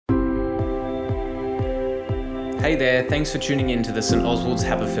Hey there, thanks for tuning in to the St Oswald's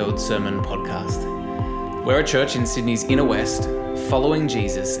Haberfield Sermon Podcast. We're a church in Sydney's inner west, following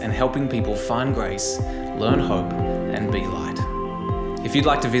Jesus and helping people find grace, learn hope, and be light. If you'd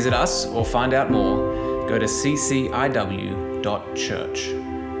like to visit us or find out more, go to cciw.church.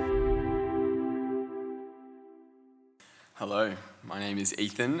 Hello, my name is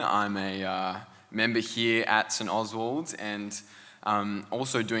Ethan. I'm a member here at St Oswald's and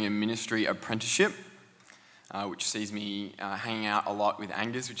also doing a ministry apprenticeship, which sees me hanging out a lot with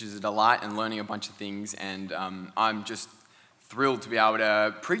Angus, which is a delight, and learning a bunch of things. And I'm just thrilled to be able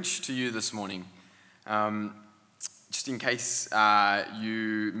to preach to you this morning. Just in case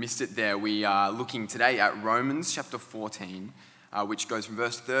you missed it there, we are looking today at Romans chapter 14, which goes from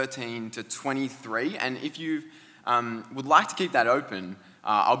verse 13 to 23. And if you would like to keep that open,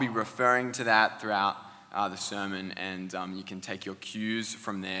 I'll be referring to that throughout the sermon, and you can take your cues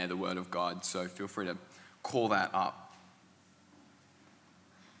from there, the Word of God. So feel free to call that up.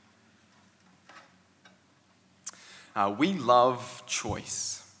 We love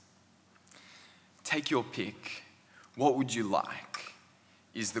choice. Take your pick. What would you like?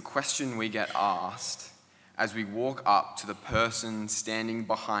 Is the question we get asked as we walk up to the person standing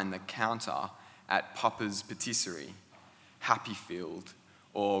behind the counter at Papa's Patisserie, Happyfield,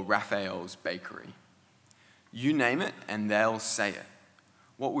 or Raphael's Bakery. You name it and they'll say it.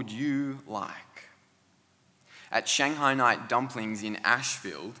 What would you like? At Shanghai Night Dumplings in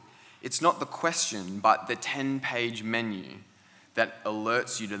Ashfield, it's not the question, but the 10-page menu that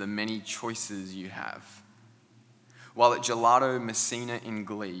alerts you to the many choices you have. While at Gelato Messina in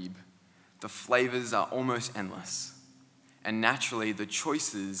Glebe, the flavors are almost endless, and naturally the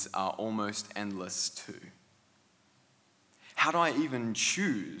choices are almost endless too. How do I even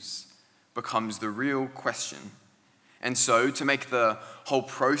choose becomes the real question. And so, to make the whole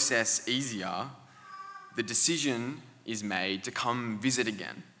process easier, the decision is made to come visit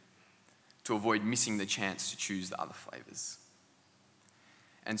again to avoid missing the chance to choose the other flavors.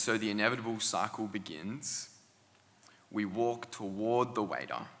 And so the inevitable cycle begins. We walk toward the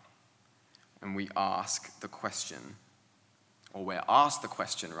waiter and we ask the question, or we're asked the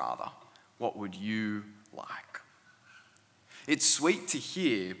question rather, what would you like? It's sweet to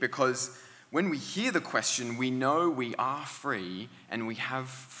hear because when we hear the question, we know we are free and we have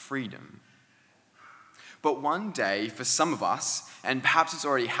freedom. But one day, for some of us, and perhaps it's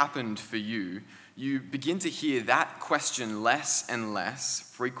already happened for you, you begin to hear that question less and less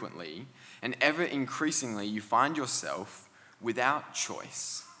frequently, and ever increasingly you find yourself without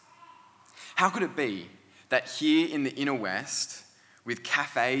choice. How could it be that here in the inner west, with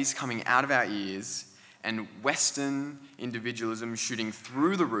cafes coming out of our ears and Western individualism shooting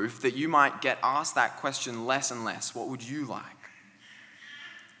through the roof, that you might get asked that question less and less? What would you like?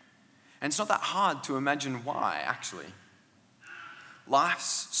 And it's not that hard to imagine why, actually.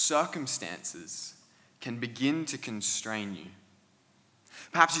 Life's circumstances can begin to constrain you.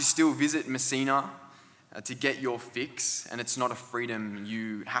 Perhaps you still visit Messina to get your fix, and it's not a freedom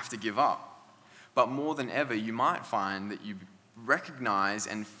you have to give up. But more than ever, you might find that you recognize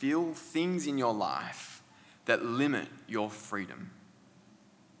and feel things in your life that limit your freedom.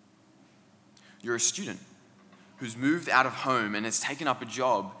 You're a student who's moved out of home and has taken up a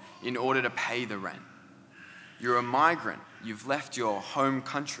job in order to pay the rent. You're a migrant. You've left your home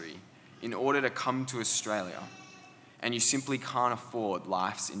country in order to come to Australia, and you simply can't afford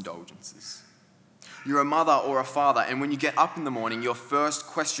life's indulgences. You're a mother or a father, and when you get up in the morning, your first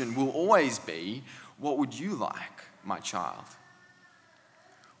question will always be, what would you like, my child?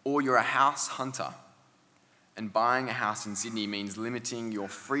 Or you're a house hunter, and buying a house in Sydney means limiting your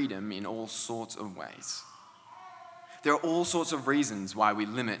freedom in all sorts of ways. There are all sorts of reasons why we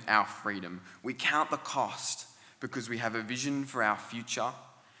limit our freedom. We count the cost because we have a vision for our future,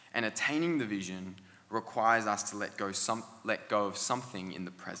 and attaining the vision requires us to let go of something in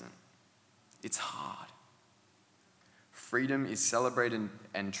the present. It's hard. Freedom is celebrated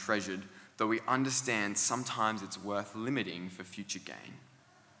and treasured, though we understand sometimes it's worth limiting for future gain.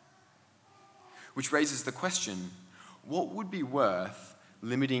 Which raises the question, what would be worth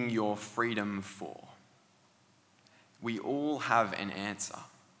limiting your freedom for? We all have an answer.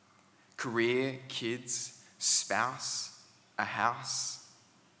 Career, kids, spouse, a house.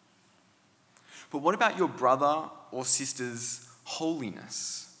 But what about your brother or sister's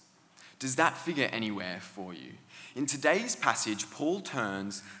holiness? Does that figure anywhere for you? In today's passage, Paul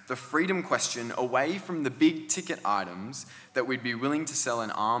turns the freedom question away from the big ticket items that we'd be willing to sell an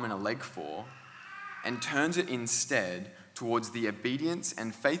arm and a leg for, and turns it instead towards the obedience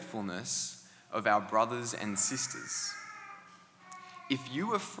and faithfulness of our brothers and sisters. If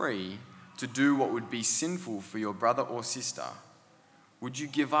you are free to do what would be sinful for your brother or sister, would you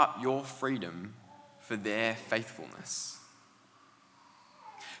give up your freedom for their faithfulness?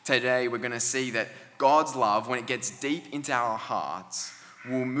 Today, we're going to see that God's love, when it gets deep into our hearts,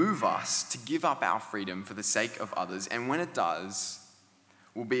 will move us to give up our freedom for the sake of others. And when it does,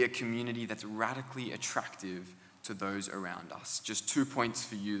 we'll be a community that's radically attractive to those around us. Just 2 points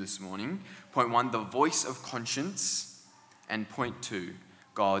for you this morning. Point 1, the voice of conscience. And point 2,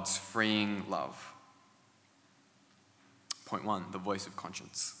 God's freeing love. Point 1, the voice of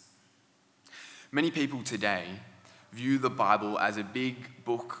conscience. Many people today view the Bible as a big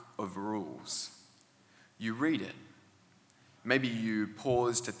book of rules. You read it. Maybe you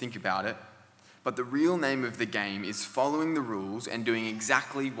pause to think about it, but the real name of the game is following the rules and doing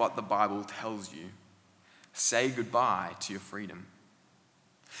exactly what the Bible tells you. Say goodbye to your freedom.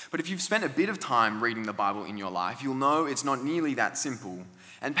 But if you've spent a bit of time reading the Bible in your life, you'll know it's not nearly that simple.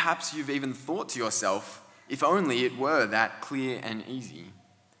 And perhaps you've even thought to yourself, if only it were that clear and easy.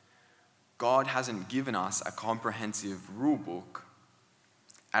 God hasn't given us a comprehensive rule book.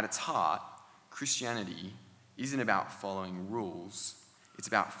 At its heart, Christianity isn't about following rules. It's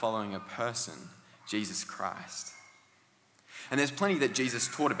about following a person, Jesus Christ. And there's plenty that Jesus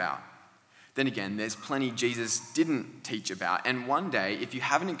taught about. Then again, there's plenty Jesus didn't teach about. And one day, if you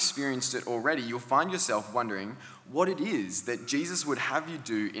haven't experienced it already, you'll find yourself wondering what it is that Jesus would have you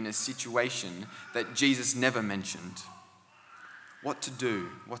do in a situation that Jesus never mentioned. What to do.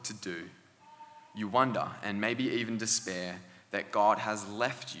 You wonder, and maybe even despair, that God has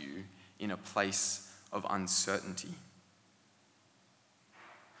left you in a place of uncertainty.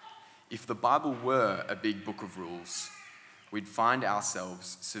 If the Bible were a big book of rules, we'd find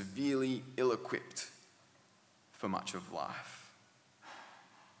ourselves severely ill-equipped for much of life.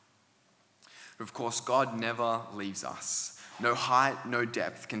 Of course, God never leaves us. No height, no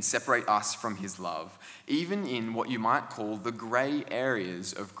depth can separate us from his love, even in what you might call the grey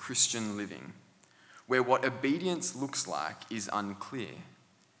areas of Christian living, where what obedience looks like is unclear.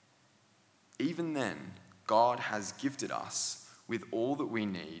 Even then, God has gifted us with all that we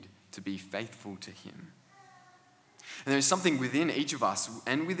need to be faithful to him. And there's something within each of us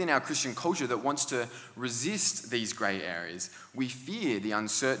and within our Christian culture that wants to resist these grey areas. We fear the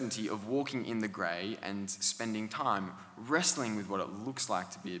uncertainty of walking in the grey and spending time wrestling with what it looks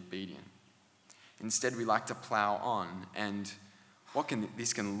like to be obedient. Instead, we like to plow on. And what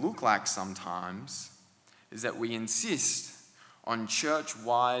this can look like sometimes is that we insist on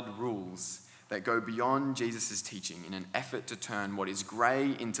church-wide rules that go beyond Jesus' teaching in an effort to turn what is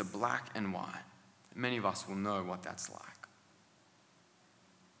grey into black and white. Many of us will know what that's like.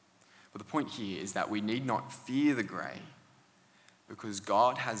 But the point here is that we need not fear the grey, because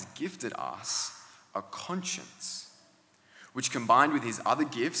God has gifted us a conscience, which combined with his other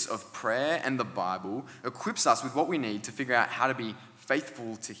gifts of prayer and the Bible, equips us with what we need to figure out how to be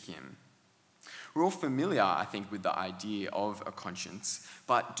faithful to him. We're all familiar, I think, with the idea of a conscience,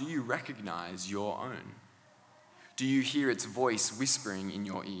 but do you recognize your own? Do you hear its voice whispering in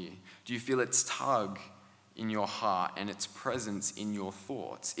your ear? Do you feel its tug in your heart and its presence in your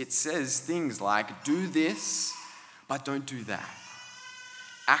thoughts? It says things like, do this, but don't do that.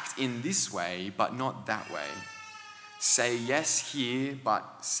 Act in this way, but not that way. Say yes here,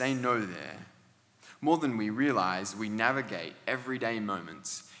 but say no there. More than we realize, we navigate everyday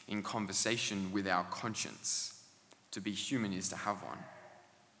moments in conversation with our conscience. To be human is to have one.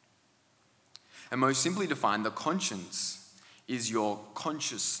 And most simply defined, the conscience is your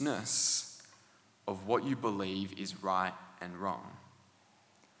consciousness of what you believe is right and wrong.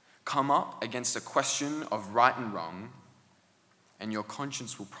 Come up against a question of right and wrong, and your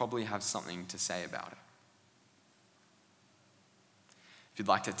conscience will probably have something to say about it. If you'd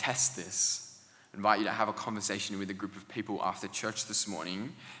like to test this, I invite you to have a conversation with a group of people after church this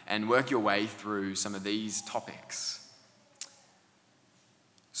morning and work your way through some of these topics.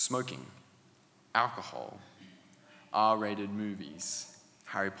 Smoking, alcohol, R-rated movies,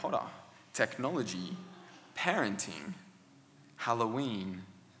 Harry Potter, technology, parenting, Halloween,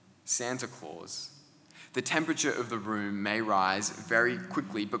 Santa Claus. The temperature of the room may rise very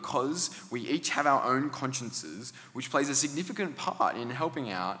quickly because we each have our own consciences, which plays a significant part in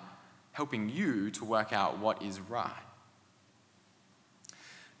helping you to work out what is right.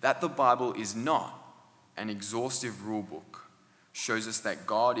 That the Bible is not an exhaustive rule book shows us that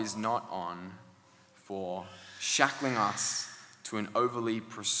God is not on for shackling us to an overly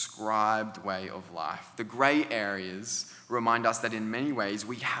prescribed way of life. The grey areas remind us that in many ways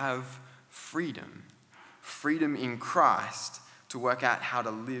we have freedom in Christ to work out how to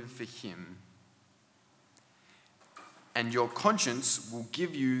live for him. And your conscience will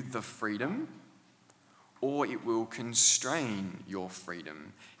give you the freedom, or it will constrain your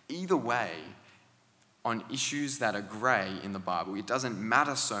freedom. Either way, on issues that are grey in the Bible, it doesn't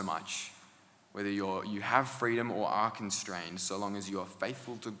matter so much whether you have freedom or are constrained, so long as you are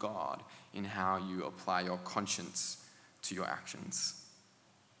faithful to God in how you apply your conscience to your actions.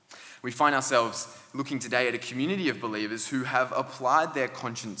 We find ourselves looking today at a community of believers who have applied their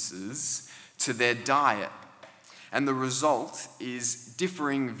consciences to their diet. And the result is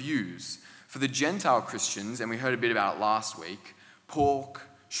differing views. For the Gentile Christians, and we heard a bit about it last week, pork,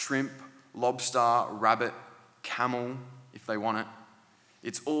 shrimp, lobster, rabbit, camel, if they want it,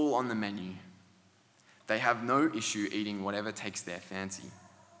 it's all on the menu. They have no issue eating whatever takes their fancy.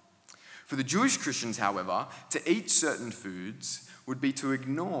 For the Jewish Christians, however, to eat certain foods would be to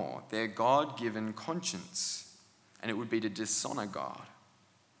ignore their God-given conscience, and it would be to dishonor God.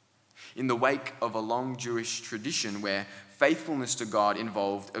 In the wake of a long Jewish tradition where faithfulness to God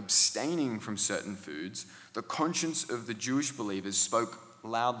involved abstaining from certain foods, the conscience of the Jewish believers spoke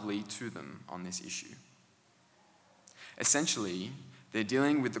loudly to them on this issue. Essentially, they're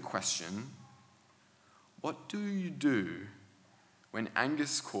dealing with the question, what do you do when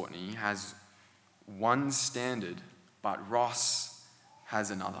Angus Courtney has one standard but Ross has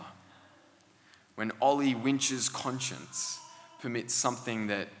another? When Ollie Winch's conscience permits something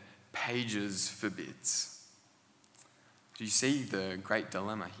that Pages forbids? Do you see the great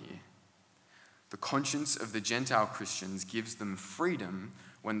dilemma here? The conscience of the Gentile Christians gives them freedom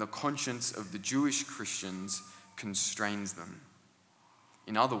when the conscience of the Jewish Christians constrains them.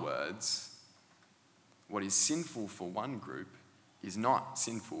 In other words, what is sinful for one group is not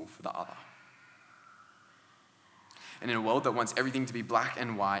sinful for the other. And in a world that wants everything to be black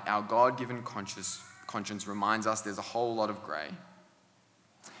and white, our God-given conscience reminds us there's a whole lot of grey.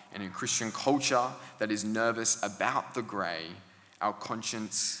 And in Christian culture that is nervous about the grey, our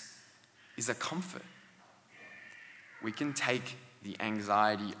conscience is a comfort. We can take the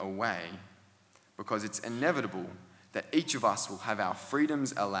anxiety away because it's inevitable that each of us will have our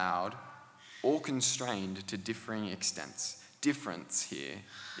freedoms allowed or constrained to differing extents. Difference here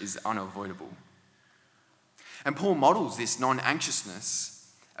is unavoidable. And Paul models this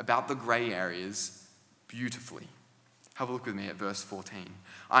non-anxiousness about the grey areas beautifully. Have a look with me at verse 14.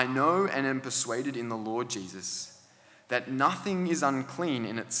 I know and am persuaded in the Lord Jesus that nothing is unclean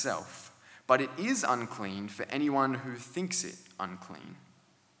in itself, but it is unclean for anyone who thinks it unclean.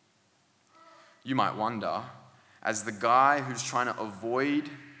 You might wonder, as the guy who's trying to avoid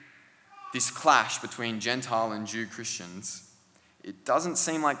this clash between Gentile and Jew Christians, it doesn't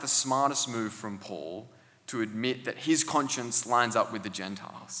seem like the smartest move from Paul to admit that his conscience lines up with the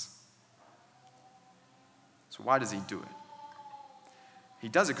Gentiles. So why does he do it? He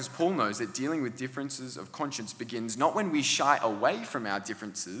does it because Paul knows that dealing with differences of conscience begins not when we shy away from our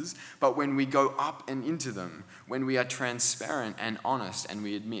differences, but when we go up and into them, when we are transparent and honest and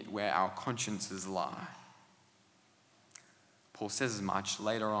we admit where our consciences lie. Paul says as much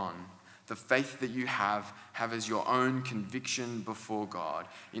later on. The faith that you have as your own conviction before God.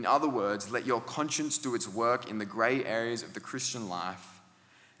 In other words, let your conscience do its work in the grey areas of the Christian life,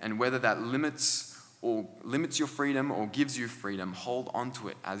 and whether that limits your freedom or gives you freedom, hold on to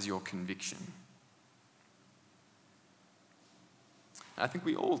it as your conviction. And I think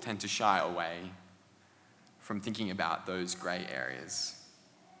we all tend to shy away from thinking about those grey areas.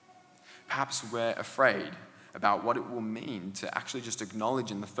 Perhaps we're afraid about what it will mean to actually just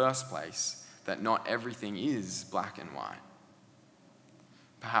acknowledge in the first place that not everything is black and white.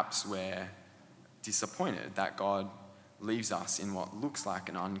 Perhaps we're disappointed that God leaves us in what looks like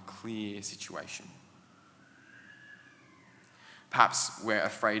an unclear situation. Perhaps we're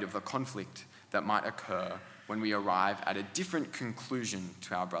afraid of the conflict that might occur when we arrive at a different conclusion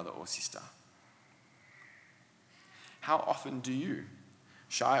to our brother or sister. How often do you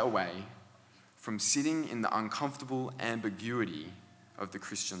shy away from sitting in the uncomfortable ambiguity of the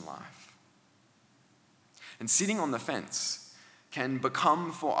Christian life? And sitting on the fence can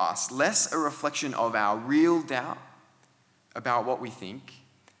become for us less a reflection of our real doubt about what we think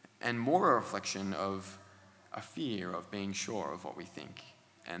and more a reflection of a fear of being sure of what we think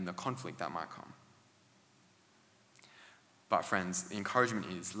and the conflict that might come. But friends, the encouragement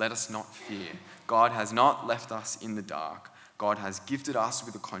is, let us not fear. God has not left us in the dark. God has gifted us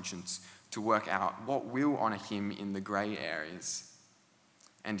with a conscience to work out what will honour him in the grey areas.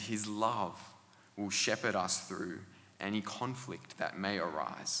 And his love will shepherd us through any conflict that may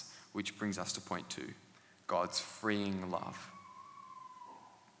arise, which brings us to point 2, God's freeing love.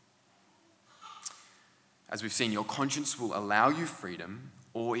 As we've seen, your conscience will allow you freedom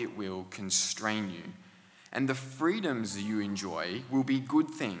or it will constrain you. And the freedoms you enjoy will be good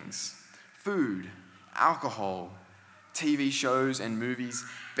things: food, alcohol, TV shows and movies,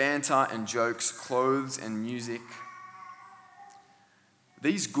 banter and jokes, clothes and music.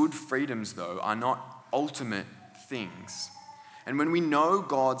 These good freedoms, though, are not ultimate things. And when we know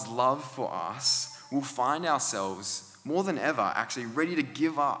God's love for us, we'll find ourselves more than ever actually ready to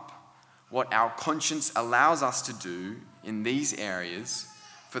give up what our conscience allows us to do in these areas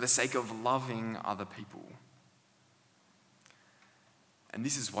for the sake of loving other people. And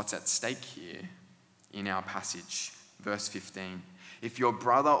this is what's at stake here in our passage, verse 15. If your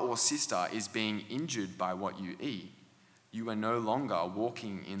brother or sister is being injured by what you eat, you are no longer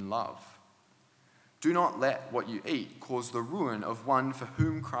walking in love. Do not let what you eat cause the ruin of one for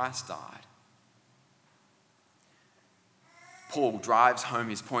whom Christ died. Paul drives home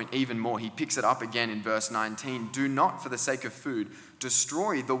his point even more. He picks it up again in verse 19. Do not, for the sake of food,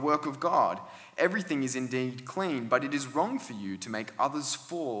 destroy the work of God. Everything is indeed clean, but it is wrong for you to make others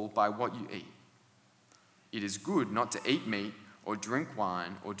fall by what you eat. It is good not to eat meat or drink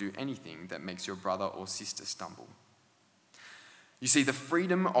wine or do anything that makes your brother or sister stumble. You see, the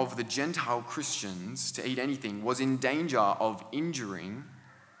freedom of the Gentile Christians to eat anything was in danger of injuring,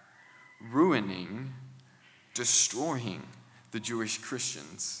 ruining, destroying the Jewish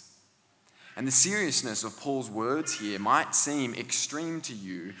Christians. And the seriousness of Paul's words here might seem extreme to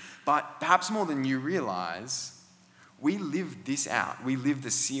you, but perhaps more than you realize, we live this out. We live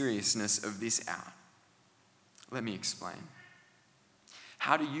the seriousness of this out. Let me explain.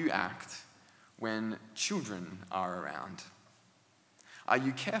 How do you act when children are around? Are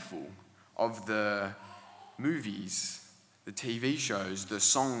you careful of the movies, the TV shows, the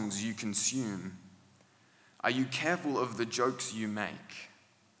songs you consume? Are you careful of the jokes you make?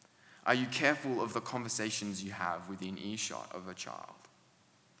 Are you careful of the conversations you have within earshot of a child?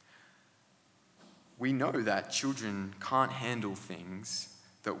 We know that children can't handle things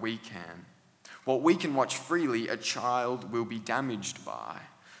that we can. What we can watch freely, a child will be damaged by.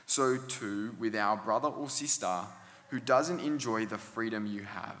 So too with our brother or sister who doesn't enjoy the freedom you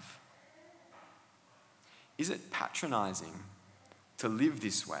have. Is it patronizing to live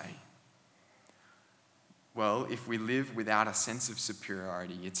this way? Well, if we live without a sense of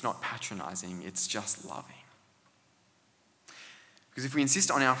superiority, it's not patronizing, it's just loving. Because if we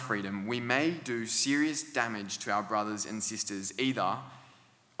insist on our freedom, we may do serious damage to our brothers and sisters. Either,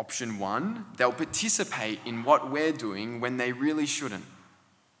 option one, they'll participate in what we're doing when they really shouldn't,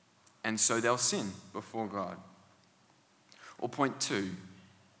 and so they'll sin before God. Or point two,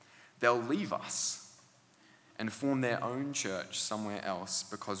 they'll leave us and form their own church somewhere else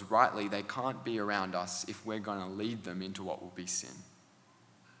because rightly they can't be around us if we're going to lead them into what will be sin.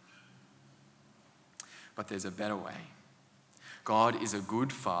 But there's a better way. God is a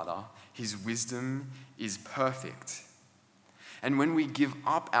good Father. His wisdom is perfect. And when we give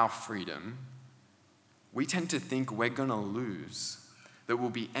up our freedom, we tend to think we're going to lose, that we'll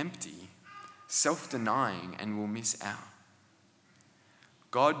be empty, self-denying, and we'll miss out.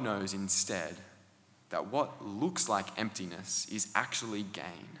 God knows instead that what looks like emptiness is actually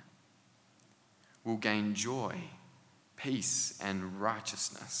gain. We'll gain joy, peace, and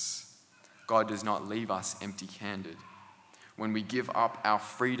righteousness. God does not leave us empty-handed. When we give up our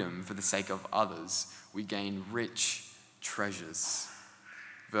freedom for the sake of others, we gain rich treasures.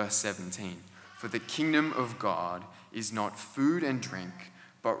 Verse 17, for the kingdom of God is not food and drink,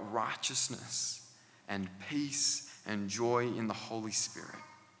 but righteousness and peace and joy in the Holy Spirit.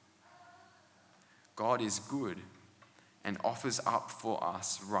 God is good and offers up for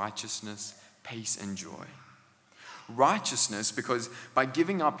us righteousness, peace, and joy. Righteousness, because by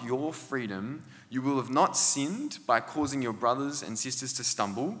giving up your freedom, you will have not sinned by causing your brothers and sisters to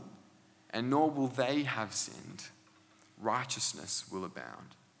stumble, and nor will they have sinned. Righteousness will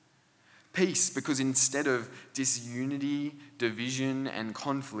abound. Peace, because instead of disunity, division, and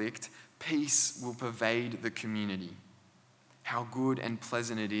conflict, peace will pervade the community. How good and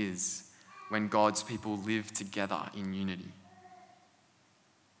pleasant it is when God's people live together in unity.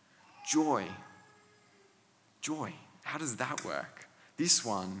 Joy. Joy. How does that work? This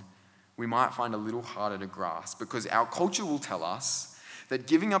one we might find a little harder to grasp because our culture will tell us that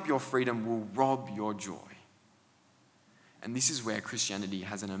giving up your freedom will rob your joy. And this is where Christianity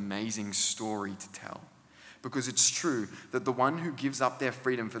has an amazing story to tell, because it's true that the one who gives up their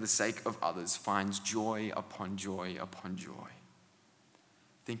freedom for the sake of others finds joy upon joy upon joy.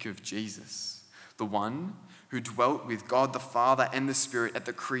 Think of Jesus, the one who dwelt with God the Father and the Spirit at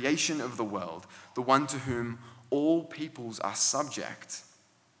the creation of the world, the one to whom all peoples are subject.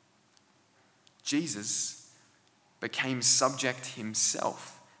 Jesus became subject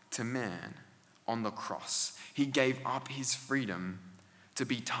himself to man on the cross. He gave up his freedom to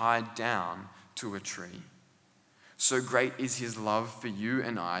be tied down to a tree. So great is his love for you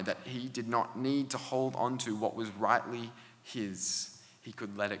and I that he did not need to hold on to what was rightly his. He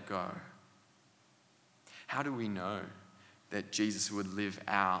could let it go. How do we know that Jesus would live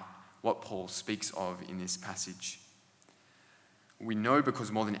out what Paul speaks of in this passage? We know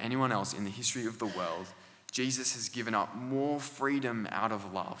because more than anyone else in the history of the world, Jesus has given up more freedom out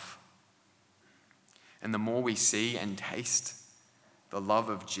of love. And the more we see and taste the love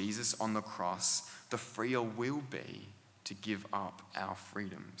of Jesus on the cross, the freer we'll be to give up our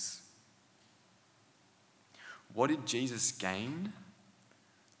freedoms. What did Jesus gain?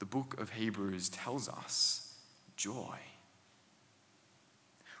 The book of Hebrews tells us joy.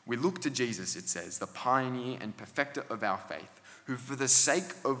 We look to Jesus, it says, the pioneer and perfecter of our faith, who for the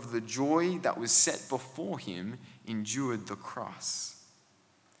sake of the joy that was set before him endured the cross.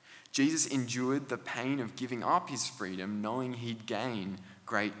 Jesus endured the pain of giving up his freedom, knowing he'd gain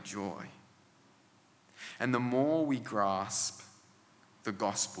great joy. And the more we grasp the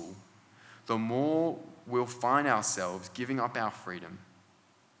gospel, the more we'll find ourselves giving up our freedom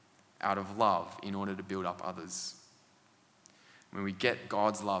out of love in order to build up others. When we get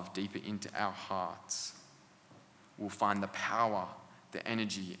God's love deeper into our hearts, we'll find the power, the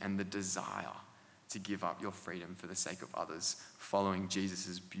energy, and the desire to give up your freedom for the sake of others, following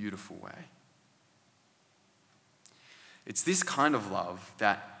Jesus' beautiful way. It's this kind of love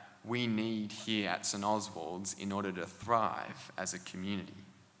that we need here at St. Oswald's in order to thrive as a community.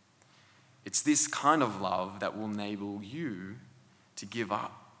 It's this kind of love that will enable you to give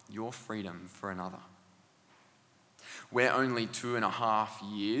up your freedom for another. We're only 2.5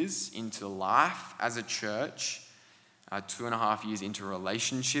 years into life as a church, 2.5 years into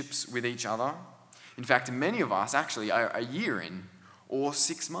relationships with each other. In fact, many of us actually are a year in, or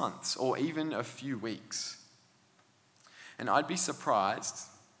 6 months, or even a few weeks. And I'd be surprised,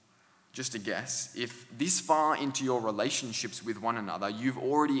 just a guess, if this far into your relationships with one another, you've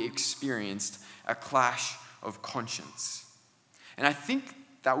already experienced a clash of conscience. And I think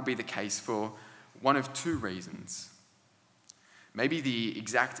that will be the case for one of two reasons. Maybe the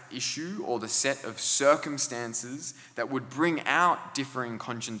exact issue or the set of circumstances that would bring out differing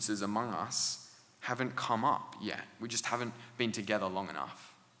consciences among us haven't come up yet. We just haven't been together long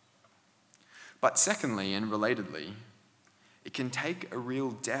enough. But secondly, and relatedly, it can take a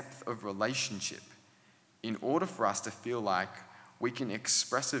real depth of relationship in order for us to feel like we can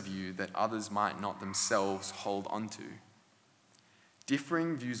express a view that others might not themselves hold onto.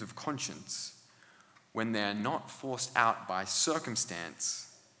 Differing views of conscience, when they're not forced out by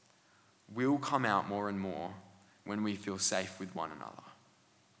circumstance, will come out more and more when we feel safe with one another.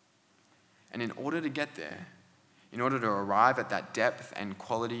 And in order to get there, in order to arrive at that depth and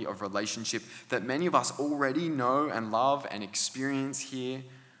quality of relationship that many of us already know and love and experience here,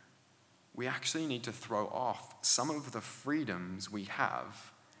 we actually need to throw off some of the freedoms we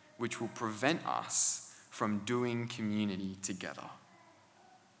have, which will prevent us from doing community together.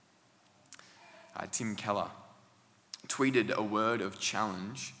 Tim Keller tweeted a word of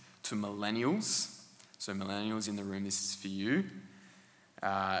challenge to millennials. So millennials in the room, this is for you.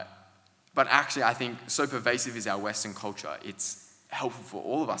 But actually, I think so pervasive is our Western culture, it's helpful for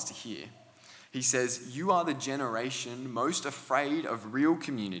all of us to hear. He says, "You are the generation most afraid of real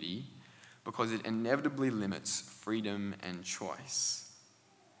community because it inevitably limits freedom and choice."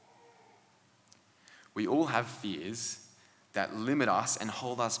 We all have fears that limit us and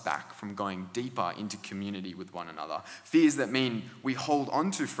hold us back from going deeper into community with one another. Fears that mean we hold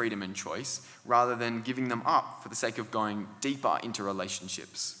on to freedom and choice rather than giving them up for the sake of going deeper into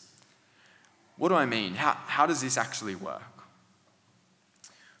relationships. What do I mean? How does this actually work?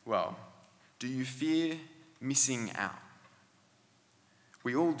 Well, do you fear missing out?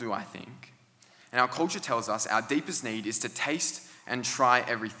 We all do, I think. And our culture tells us our deepest need is to taste and try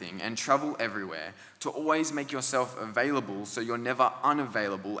everything and travel everywhere, to always make yourself available so you're never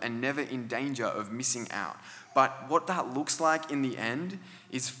unavailable and never in danger of missing out. But what that looks like in the end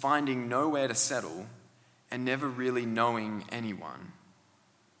is finding nowhere to settle and never really knowing anyone.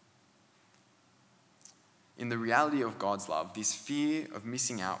 In the reality of God's love, this fear of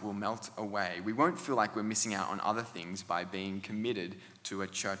missing out will melt away. We won't feel like we're missing out on other things by being committed to a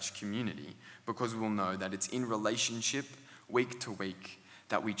church community, because we'll know that it's in relationship, week to week,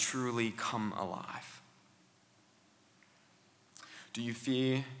 that we truly come alive. Do you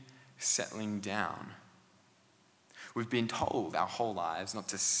fear settling down? We've been told our whole lives not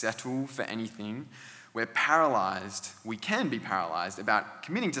to settle for anything. We're paralyzed, we can be paralyzed about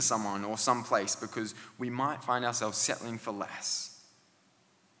committing to someone or some place because we might find ourselves settling for less.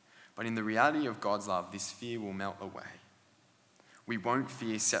 But in the reality of God's love, this fear will melt away. We won't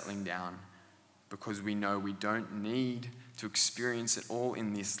fear settling down because we know we don't need to experience it all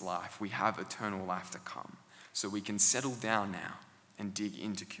in this life. We have eternal life to come. So we can settle down now and dig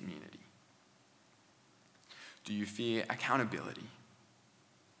into community. Do you fear accountability?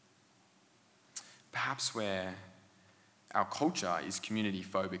 Perhaps our culture is community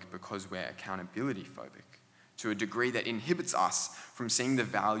phobic because we're accountability phobic to a degree that inhibits us from seeing the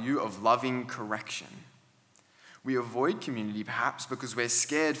value of loving correction. We avoid community perhaps because we're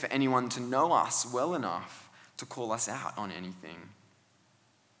scared for anyone to know us well enough to call us out on anything.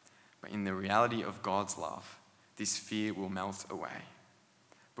 But in the reality of God's love, this fear will melt away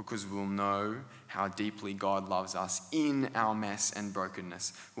because we'll know how deeply God loves us in our mess and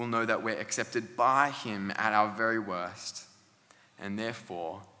brokenness. We'll know that we're accepted by Him at our very worst. And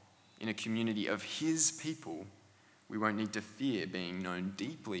therefore, in a community of His people, we won't need to fear being known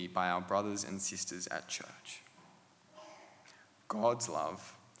deeply by our brothers and sisters at church. God's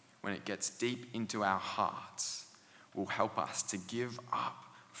love, when it gets deep into our hearts, will help us to give up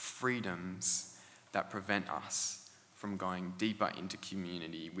freedoms that prevent us from going deeper into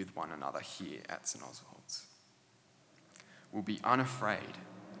community with one another here at St. Oswald's. We'll be unafraid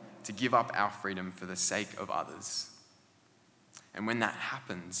to give up our freedom for the sake of others. And when that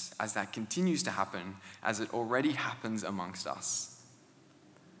happens, as that continues to happen, as it already happens amongst us,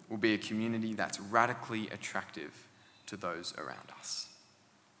 we'll be a community that's radically attractive to those around us.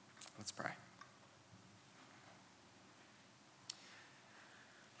 Let's pray.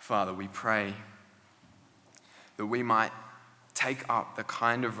 Father, we pray that we might take up the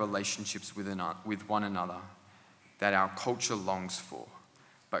kind of relationships with one another that our culture longs for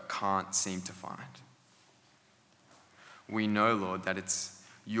but can't seem to find. We know, Lord, that it's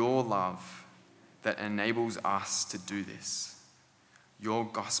your love that enables us to do this. Your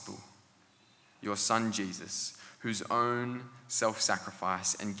gospel, your Son Jesus, whose own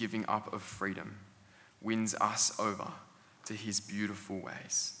self-sacrifice and giving up of freedom wins us over to his beautiful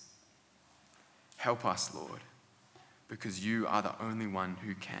ways. Help us, Lord, because you are the only one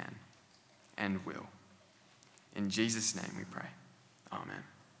who can and will. In Jesus' name we pray. Amen.